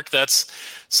line of work, that's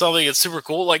something that's super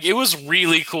cool. Like it was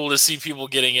really cool to see people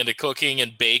getting into cooking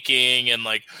and baking and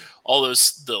like all the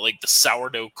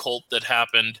sourdough cult that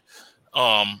happened.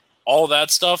 All that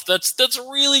stuff. That's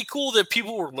really cool that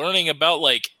people were learning about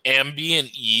like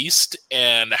ambient yeast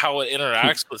and how it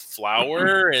interacts with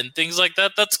flour and things like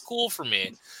that. That's cool for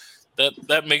me.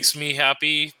 That makes me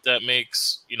happy. That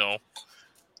makes,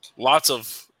 lots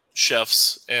of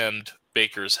chefs and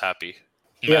bakers happy.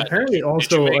 Yeah, Matt, apparently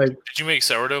also did you make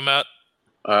sourdough, Matt?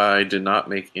 I did not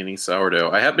make any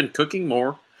sourdough. I have been cooking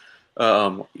more.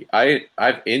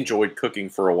 I've enjoyed cooking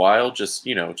for a while. Just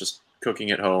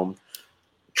cooking at home,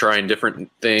 trying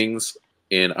different things,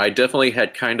 and I definitely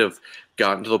had kind of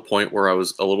gotten to the point where I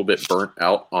was a little bit burnt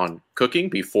out on cooking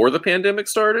before the pandemic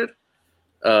started.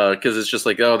 Because it's just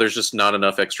like, oh, there's just not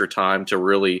enough extra time to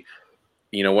really,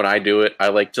 when I do it, I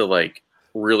like to like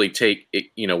really take it,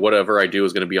 whatever I do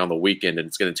is going to be on the weekend and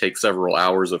it's going to take several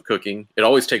hours of cooking. It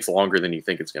always takes longer than you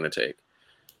think it's going to take.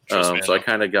 So I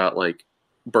kind of got like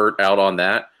burnt out on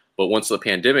that. But once the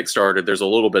pandemic started, there's a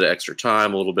little bit of extra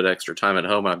time at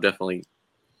home. I've definitely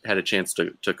had a chance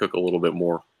to cook a little bit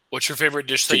more. What's your favorite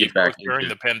dish that you cooked during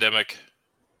the pandemic?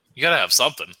 You got to have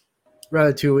something.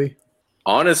 Ratatouille.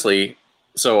 Honestly,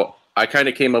 so I kind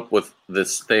of came up with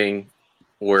this thing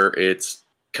where it's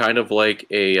kind of like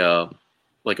a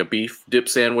beef dip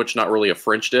sandwich, not really a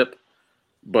French dip,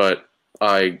 but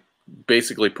I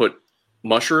basically put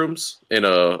mushrooms in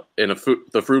the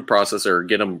food processor,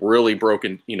 get them really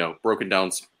broken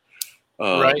down,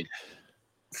 right.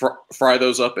 Fry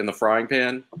those up in the frying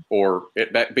pan or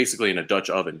basically in a Dutch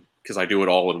oven because I do it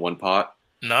all in one pot.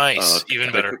 Nice,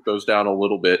 even better. Cook those down a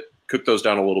little bit.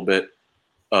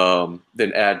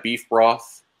 Then add beef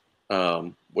broth,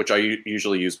 which I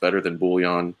usually use better than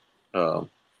bouillon to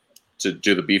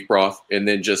do the beef broth. And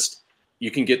then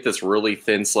you can get this really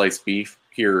thin sliced beef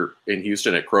here in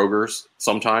Houston at Kroger's.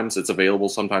 Sometimes it's available,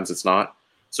 sometimes it's not.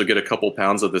 So get a couple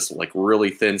pounds of this like really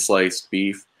thin sliced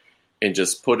beef and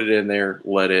just put it in there.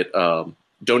 Let it, I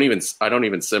don't even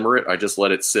simmer it. I just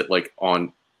let it sit like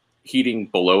on heating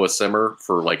below a simmer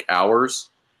for like hours.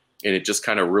 And it just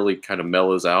kind of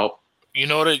mellows out. You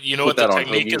know what the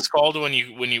technique is called when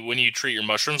you treat your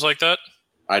mushrooms like that?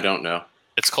 I don't know.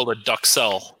 It's called a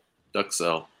duxelle.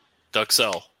 Duxelle.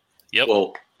 Yep.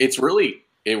 Well, it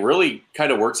really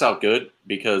kind of works out good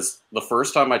because the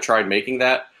first time I tried making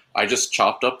that, I just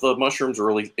chopped up the mushrooms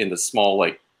really into small,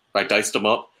 like I diced them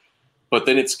up. But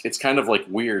then it's kind of like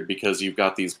weird because you've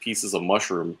got these pieces of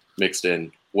mushroom mixed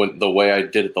in. When the way I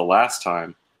did it the last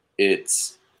time,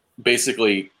 it's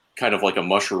basically kind of like a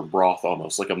mushroom broth,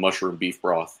 almost like a mushroom beef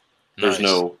broth. Nice.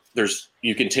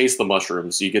 You can taste the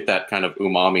mushrooms. You get that kind of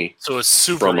umami. So it's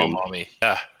super umami.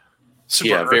 Yeah.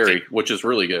 Super earthy. Very, which is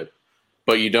really good.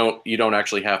 But you don't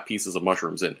actually have pieces of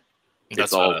mushrooms in it.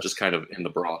 It's all just kind of in the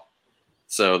broth.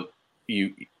 So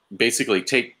you basically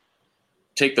take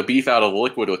the beef out of the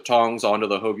liquid with tongs onto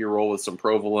the hoagie roll with some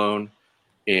provolone,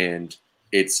 and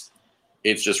it's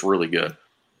just really good.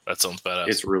 That sounds badass.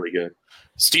 It's really good.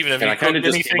 Steven, I kind of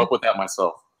just came up with that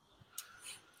myself.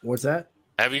 What's that?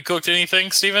 Have you cooked anything,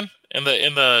 Steven? In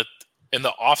the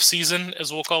off season,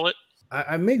 as we'll call it?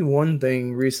 I made one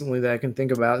thing recently that I can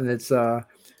think about, and it's have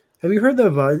you heard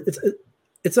of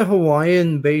it's a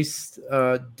Hawaiian based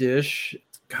dish.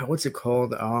 God, what's it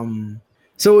called?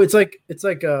 So it's like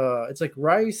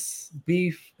rice,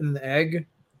 beef, and an egg,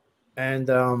 and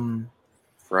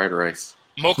fried rice.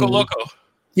 Moco Loco.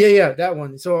 Yeah, that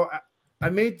one. So I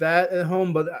made that at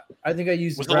home, but I think I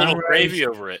used with a little gravy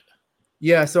over it.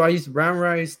 Yeah, so I used brown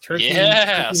rice, turkey.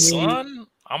 Yeah, turkey son, meat,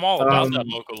 I'm all about that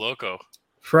Moco Loco.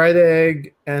 Fried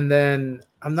egg, and then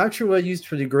I'm not sure what I used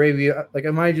for the gravy. Like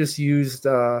I might just used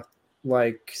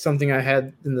like something I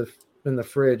had in the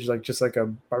fridge, like just like a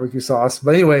barbecue sauce.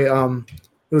 But anyway,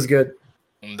 it was good.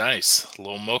 Nice, a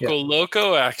little Moco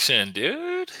Loco action,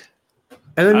 dude.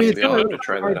 And I mean, it's kind of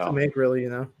hard to make, really,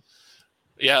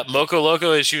 Yeah, Moco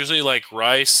Loco is usually like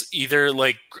rice, either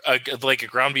like a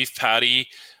ground beef patty,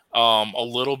 a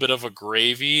little bit of a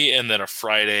gravy, and then a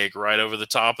fried egg right over the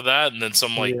top of that, and then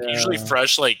some usually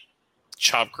fresh like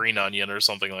chopped green onion or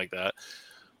something like that.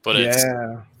 But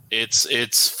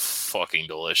it's fucking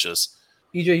delicious.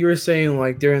 EJ, you were saying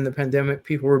like during the pandemic,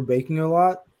 people were baking a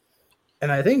lot, and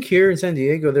I think here in San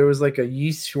Diego there was like a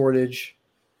yeast shortage.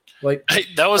 Like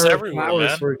that was everywhere,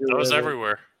 man. That was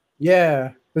everywhere. Yeah,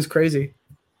 it was crazy.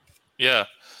 Yeah,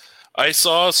 I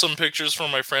saw some pictures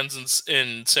from my friends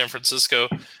in San Francisco,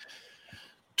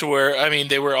 to where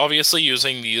they were obviously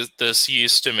using this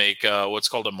yeast to make what's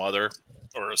called a mother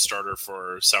or a starter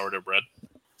for sourdough bread.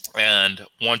 And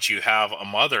once you have a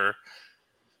mother,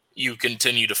 you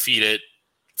continue to feed it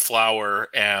flour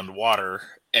and water,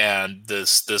 and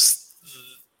this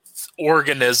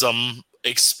organism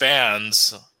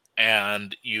expands,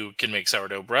 and you can make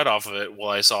sourdough bread off of it. Well,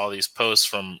 I saw these posts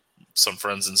from some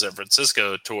friends in San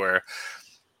Francisco to where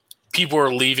people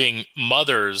are leaving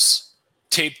mothers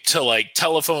taped to like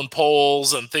telephone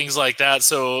poles and things like that,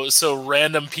 so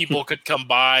random people could come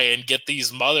by and get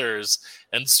these mothers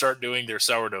and start doing their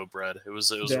sourdough bread. It was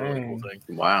a really cool thing.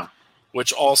 Wow.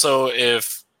 Which also,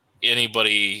 if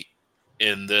anybody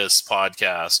in this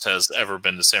podcast has ever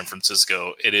been to San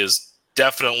Francisco, it is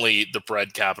definitely the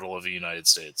bread capital of the United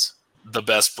States. The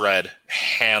best bread,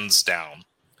 hands down.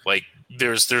 Like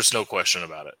there's no question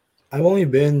about it. I've only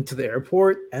been to the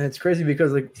airport, and it's crazy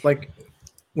because like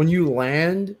when you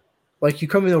land, like you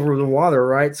come in over the water,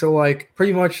 right? So like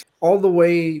pretty much all the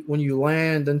way when you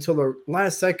land until the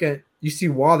last second, you see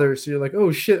water. So you're like,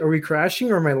 oh shit, are we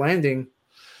crashing or am I landing?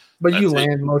 But you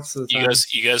land most of the time.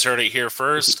 You guys heard it here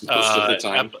first.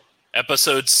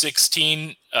 Episode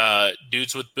 16,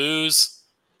 Dudes with Booze,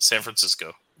 San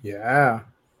Francisco. Yeah.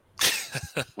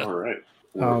 All right.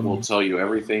 We'll tell you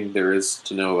everything there is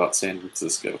to know about San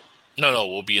Francisco. No,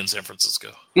 we'll be in San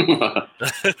Francisco. I'll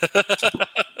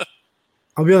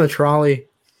be on the trolley.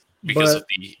 Because of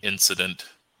the incident.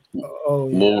 Oh,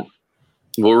 yeah.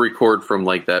 We'll record from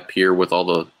like that pier with all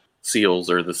the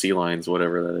seals or the sea lions,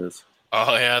 whatever that is.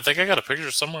 Oh, yeah. I think I got a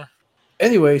picture somewhere.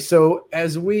 Anyway, so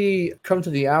as we come to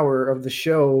the hour of the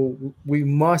show, we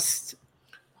must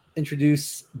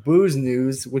introduce Booze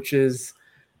News, which is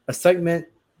a segment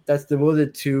that's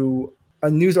devoted to a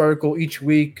news article each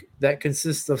week that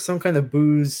consists of some kind of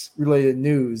booze-related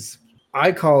news.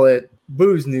 I call it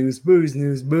Booze News, Booze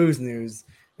News, Booze News.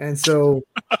 And so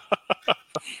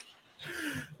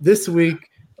this week,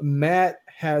 Matt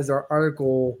has our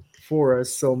article for us.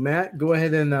 So, Matt, go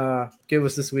ahead and give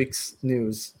us this week's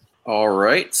news. All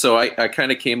right. So I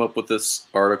kind of came up with this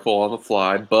article on the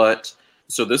fly, but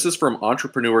so this is from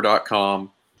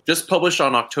entrepreneur.com, just published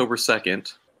on October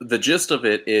 2nd. The gist of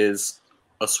it is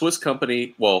a Swiss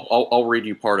company, well, I'll read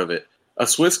you part of it. A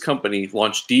Swiss company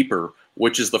launched Deeper,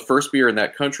 which is the first beer in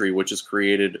that country which is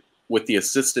created with the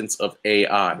assistance of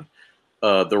AI.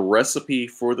 The recipe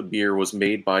for the beer was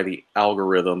made by the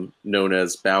algorithm known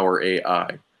as Bauer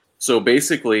AI. So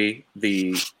basically,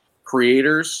 the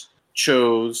creators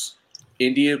chose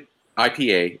India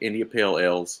IPA, India Pale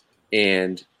Ales,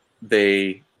 and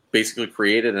they basically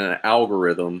created an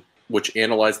algorithm which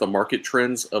analyzed the market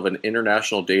trends of an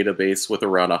international database with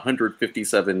around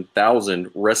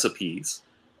 157,000 recipes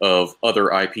of other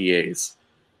IPAs.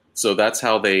 So that's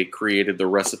how they created the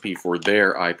recipe for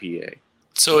their IPA.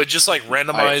 So it just like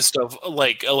randomized of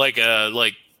like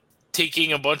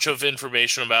taking a bunch of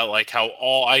information about like how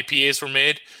all IPAs were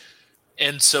made,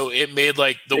 and so it made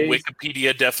like the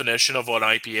Wikipedia definition of what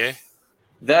IPA.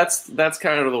 That's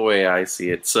kind of the way I see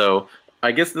it. So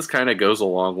I guess this kind of goes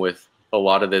along with a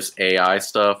lot of this AI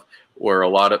stuff, where a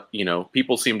lot of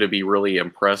people seem to be really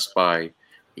impressed by,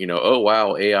 oh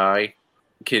wow, AI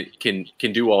can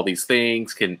do all these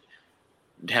things, can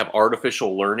have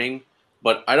artificial learning.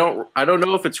 But I don't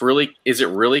know if is it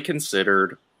really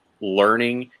considered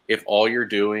learning if all you're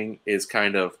doing is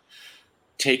kind of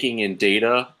taking in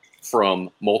data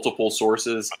from multiple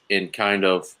sources and kind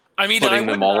of putting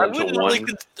them all into one.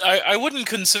 I wouldn't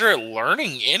consider it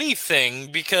learning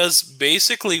anything, because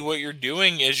basically what you're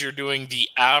doing is you're doing the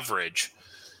average,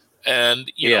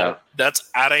 and you know that's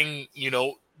adding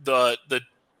the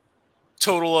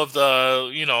total of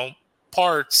the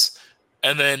parts,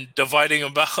 and then dividing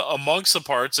amongst the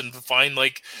parts and find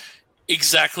like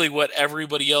exactly what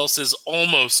everybody else is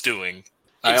almost doing.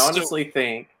 I honestly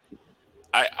think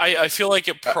I feel like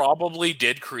it probably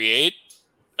did create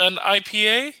an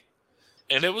IPA,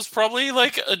 and it was probably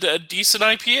like a decent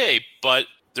IPA, but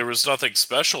there was nothing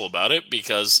special about it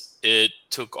because it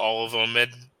took all of them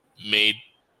and made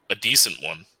a decent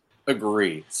one.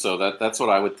 Agree. So that's what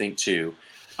I would think too.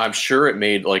 I'm sure it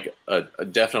made like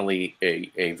definitely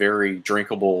a very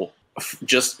drinkable,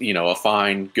 just a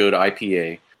fine, good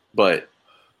IPA. But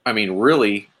I mean,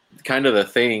 really, kind of the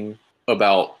thing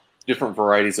about different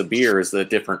varieties of beer is that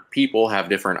different people have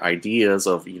different ideas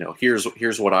of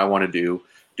here's what I want to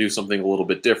do something a little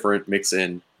bit different, mix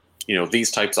in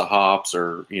these types of hops,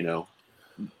 or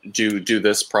do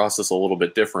this process a little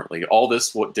bit differently. All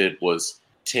this what did was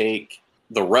take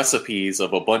the recipes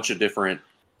of a bunch of different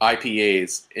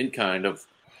IPAs and kind of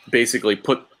basically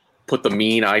put the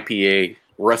mean IPA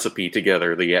recipe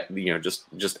together.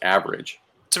 Just average.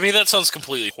 To me, that sounds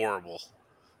completely horrible.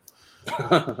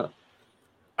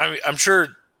 I'm sure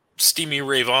Steamy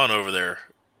Rave On over there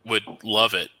would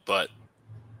love it, but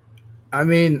I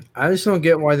mean, I just don't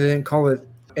get why they didn't call it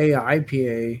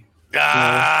AIPA.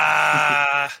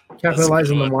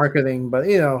 Capitalizing the marketing, but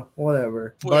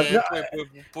whatever.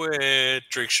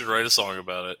 Drake should write a song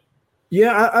about it.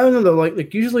 Yeah, I don't know though.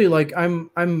 Like usually, like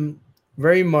I'm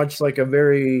very much like I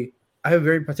have a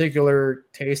very particular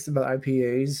taste about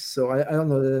IPAs, so I don't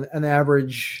know that an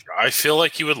average. I feel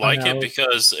like you would like it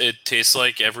because it tastes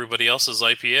like everybody else's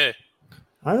IPA.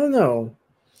 I don't know.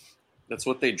 That's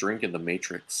what they drink in the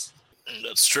Matrix.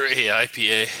 That's true. Hey,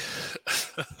 IPA.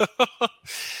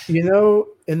 You know,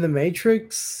 in the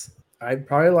Matrix, I'd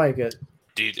probably like it.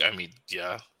 Dude, I mean,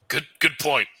 yeah. Good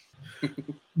point.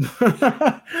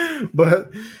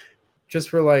 But just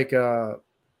for like a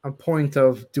point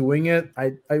of doing it,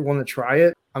 I want to try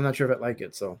it. I'm not sure if I like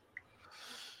it, so.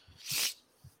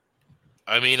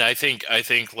 I mean, I think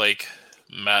like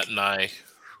Matt and I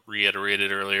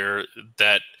reiterated earlier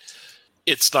that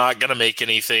it's not going to make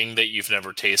anything that you've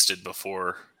never tasted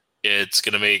before. It's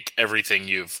going to make everything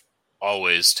you've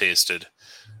always tasted.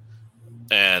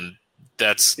 And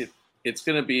that's... It's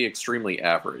going to be extremely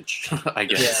average, I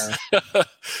guess. Yeah.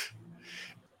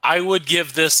 I would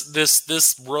give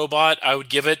this robot, I would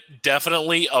give it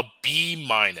definitely a B-.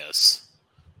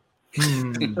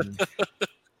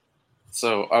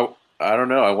 So I don't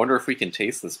know. I wonder if we can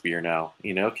taste this beer now.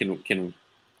 You know, can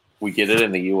we get it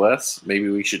in the U.S.? Maybe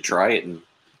we should try it and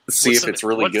see if it's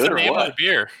really good or name what. Of the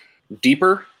beer?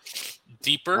 Deeper?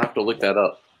 Deeper? I'll have to look that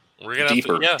up. We're gonna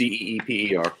Deeper. have to, yeah.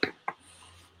 Deeper.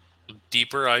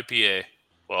 Deeper IPA.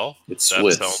 Well, it's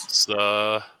Swiss. Sounds,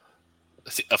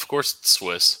 of course it's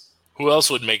Swiss. Who else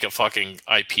would make a fucking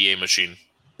IPA machine?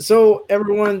 So,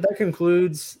 everyone, that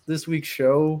concludes this week's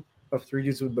show of Three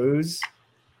Dudes with Booze.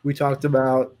 We talked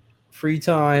about free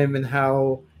time and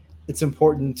how it's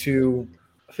important to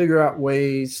figure out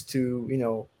ways to, you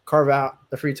know, carve out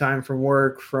the free time from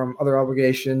work, from other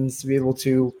obligations, to be able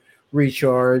to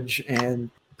recharge and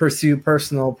pursue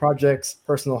personal projects,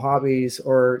 personal hobbies,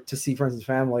 or to see friends and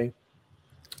family.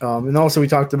 And also we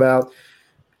talked about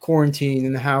quarantine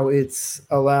and how it's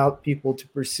allowed people to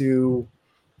pursue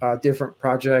different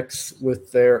projects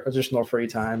with their additional free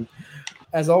time.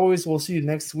 As always, we'll see you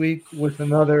next week with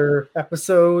another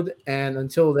episode. And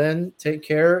until then, take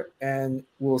care, and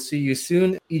we'll see you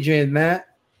soon. EJ and Matt,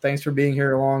 thanks for being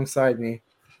here alongside me.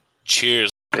 Cheers.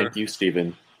 Thank you,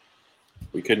 Steven.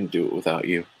 We couldn't do it without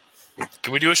you.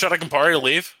 Can we do a shot of Campari to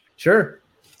leave? Sure.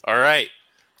 All right.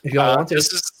 If y'all want to.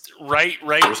 This is right.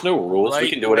 There's no rules. We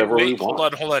can do whatever we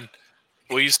want. Hold on.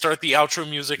 Will you start the outro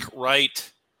music right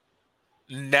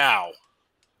now?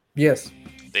 Yes.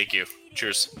 Thank you.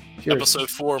 Cheers. Cheers. Episode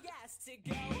 4.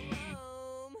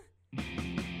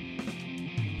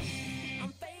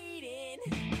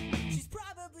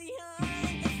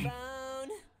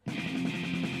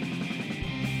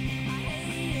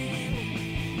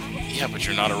 Yeah, but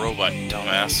you're not a robot,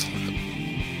 dumbass.